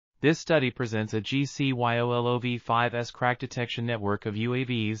This study presents a GC-YOLOv5s crack detection network of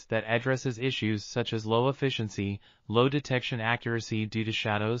UAVs that addresses issues such as low efficiency, low detection accuracy due to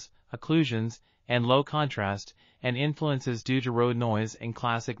shadows, occlusions, and low contrast, and influences due to road noise and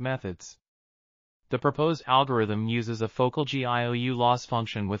classic methods. The proposed algorithm uses a focal GIOU loss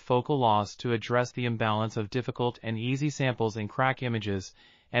function with focal loss to address the imbalance of difficult and easy samples in crack images,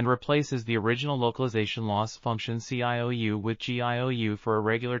 and replaces the original localization loss function CIOU with GIOU for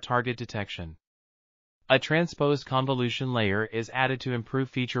irregular target detection. A transposed convolution layer is added to improve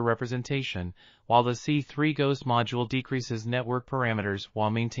feature representation, while the C3 Ghost module decreases network parameters while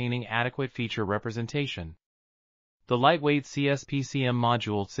maintaining adequate feature representation. The lightweight CSPCM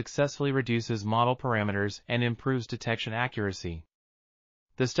module successfully reduces model parameters and improves detection accuracy.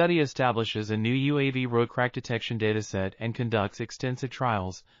 The study establishes a new UAV road crack detection dataset and conducts extensive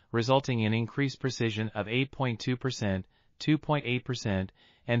trials, resulting in increased precision of 8.2%, 2.8%,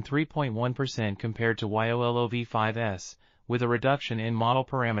 and 3.1% compared to YOLOv5s, with a reduction in model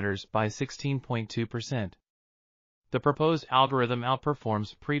parameters by 16.2%. The proposed algorithm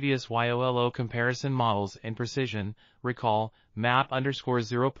outperforms previous YOLO comparison models in precision, recall,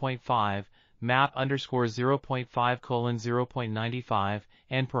 map_0.5, map_0.5:0.95,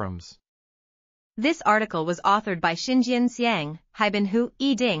 and params. This article was authored by Xinjian Xiang, Haibin Hu,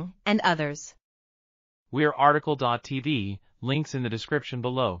 Ding, and others. We're RTCLTV, links in the description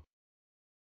below.